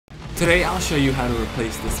Today I'll show you how to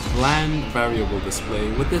replace this bland variable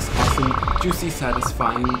display with this awesome, juicy,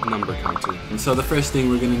 satisfying number counter. And so the first thing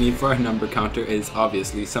we're going to need for our number counter is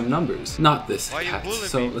obviously some numbers, not this cat.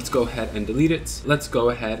 So let's go ahead and delete it. Let's go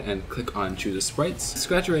ahead and click on choose a sprites.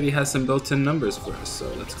 Scratch already has some built-in numbers for us,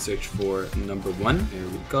 so let's search for number 1. There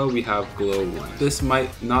we go, we have glow 1. This might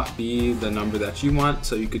not be the number that you want,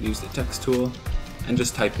 so you could use the text tool and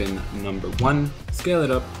just type in number 1, scale it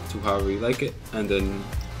up to however you like it, and then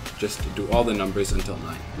just do all the numbers until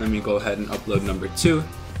 9. Let me go ahead and upload number 2.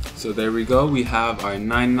 So there we go, we have our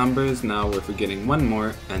 9 numbers. Now we're forgetting one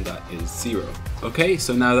more, and that is 0. Okay,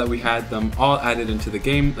 so now that we had them all added into the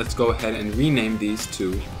game, let's go ahead and rename these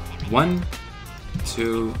to 1,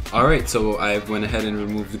 2. Alright, so I went ahead and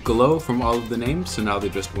removed glow from all of the names, so now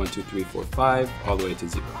they're just 1, 2, 3, 4, 5, all the way to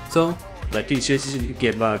 0. So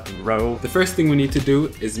the first thing we need to do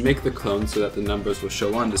is make the clone so that the numbers will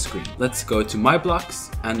show on the screen. Let's go to my blocks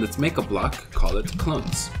and let's make a block, call it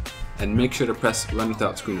clones. And make sure to press run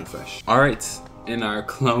without screen refresh. Alright, in our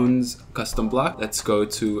clones custom block, let's go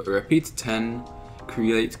to repeat 10,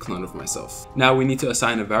 create clone of myself. Now we need to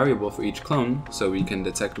assign a variable for each clone so we can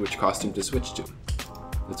detect which costume to switch to.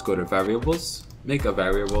 Let's go to variables, make a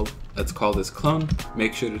variable, let's call this clone,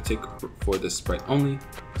 make sure to tick for this sprite only.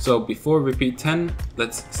 So before repeat 10,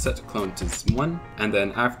 let's set clone to 1, and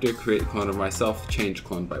then after create clone of myself, change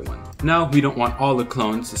clone by 1. Now we don't want all the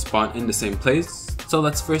clones to spawn in the same place, so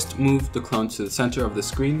let's first move the clone to the center of the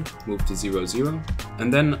screen, move to 0, 0,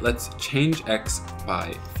 and then let's change X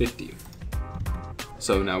by 50.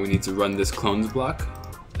 So now we need to run this clones block.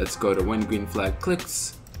 Let's go to when green flag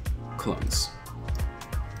clicks, clones.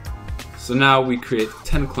 So now we create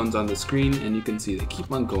 10 clones on the screen, and you can see they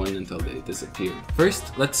keep on going until they disappear.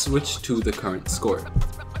 First, let's switch to the current score.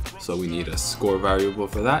 So we need a score variable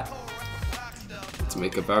for that. Let's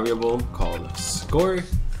make a variable called score.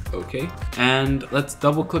 Okay. And let's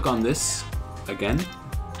double click on this again.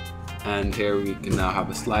 And here we can now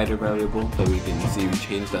have a slider variable. So we can see we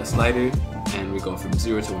change that slider and we go from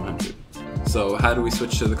 0 to 100. So how do we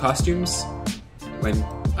switch to the costumes? When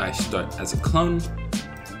I start as a clone,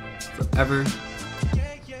 forever,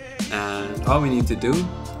 and all we need to do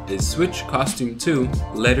is switch costume to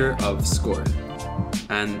letter of score,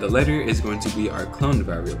 and the letter is going to be our clone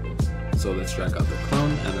variable. So let's drag out the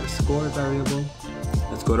clone and our score variable.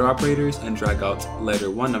 Let's go to operators and drag out letter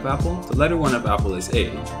 1 of apple. The letter 1 of apple is A,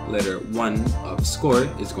 letter 1 of score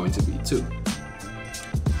is going to be 2.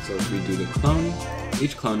 So if we do the clone,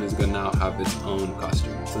 each clone is going to now have its own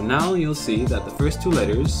costume. So now you'll see that the first 2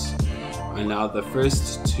 letters are now the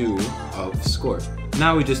first 2 of score.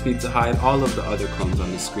 Now we just need to hide all of the other clones on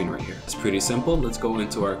the screen right here. It's pretty simple. Let's go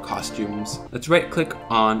into our costumes. Let's right click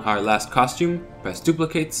on our last costume, press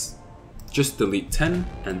duplicates, just delete 10,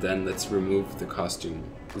 and then let's remove the costume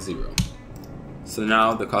 0. So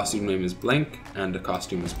now the costume name is blank and the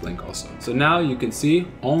costume is blank also. So now you can see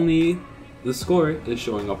only the score is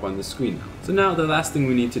showing up on the screen now. So now the last thing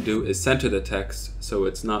we need to do is center the text so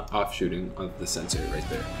it's not offshooting of the center right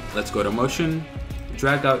there. Let's go to motion,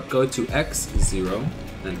 drag out, go to X 0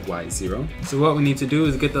 and Y 0. So what we need to do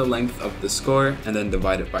is get the length of the score and then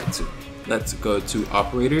divide it by 2. Let's go to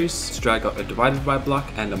operators, drag out a divided by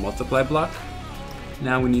block and a multiply block.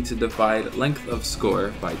 Now we need to divide length of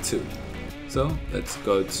score by 2. So let's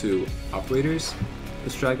go to operators,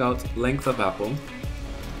 let's drag out length of apple,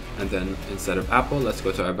 and then instead of apple, let's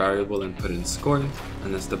go to our variable and put in score,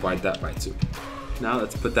 and let's divide that by 2. Now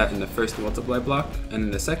let's put that in the first multiply block, and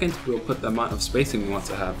in the second, we'll put the amount of spacing we want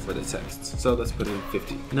to have for the text. So let's put in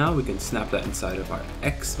 50. Now we can snap that inside of our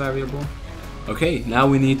X variable. Okay, now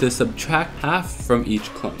we need to subtract half from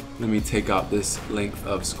each clone. Let me take out this length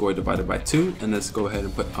of score divided by 2, and let's go ahead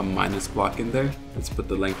and put a minus block in there. Let's put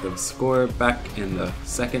the length of score back in the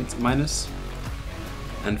second minus.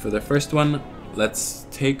 And for the first one, let's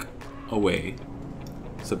take away,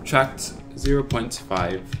 subtract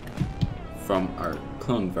 0.5 from our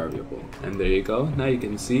clone variable. And there you go. Now you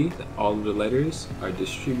can see that all of the letters are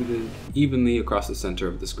distributed evenly across the center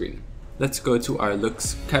of the screen. Let's go to our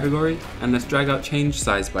looks category and let's drag out change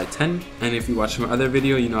size by 10. And if you watch my other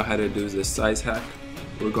video, you know how to do this size hack.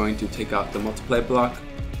 We're going to take out the multiply block,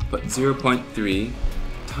 put 0.3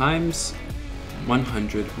 times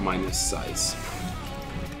 100 minus size.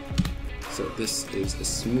 So this is a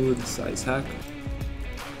smooth size hack.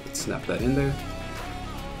 Let's snap that in there.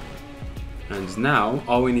 And now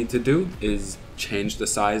all we need to do is change the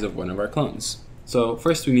size of one of our clones. So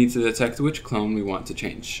first we need to detect which clone we want to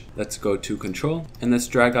change. Let's go to control and let's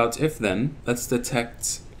drag out if then. Let's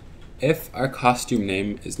detect if our costume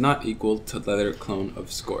name is not equal to letter clone of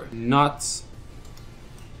score. Not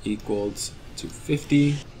equals to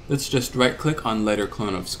 50. Let's just right click on letter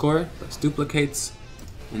clone of score, press duplicates,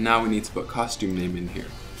 and now we need to put costume name in here.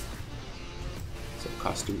 So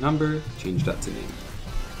costume number, change that to name.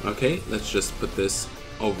 Okay, let's just put this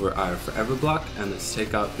over our forever block, and let's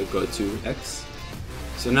take out the go to X.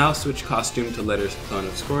 So now switch costume to letters clone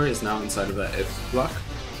of score is now inside of that if block.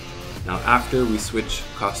 Now after we switch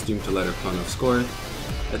costume to letter clone of score,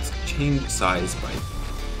 let's change size by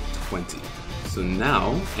 20. So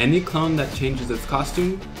now any clone that changes its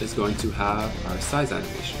costume is going to have our size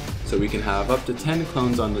animation. So we can have up to 10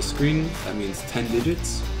 clones on the screen. That means 10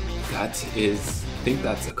 digits. That is, I think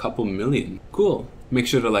that's a couple million. Cool. Make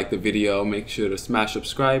sure to like the video, make sure to smash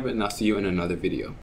subscribe, and I'll see you in another video.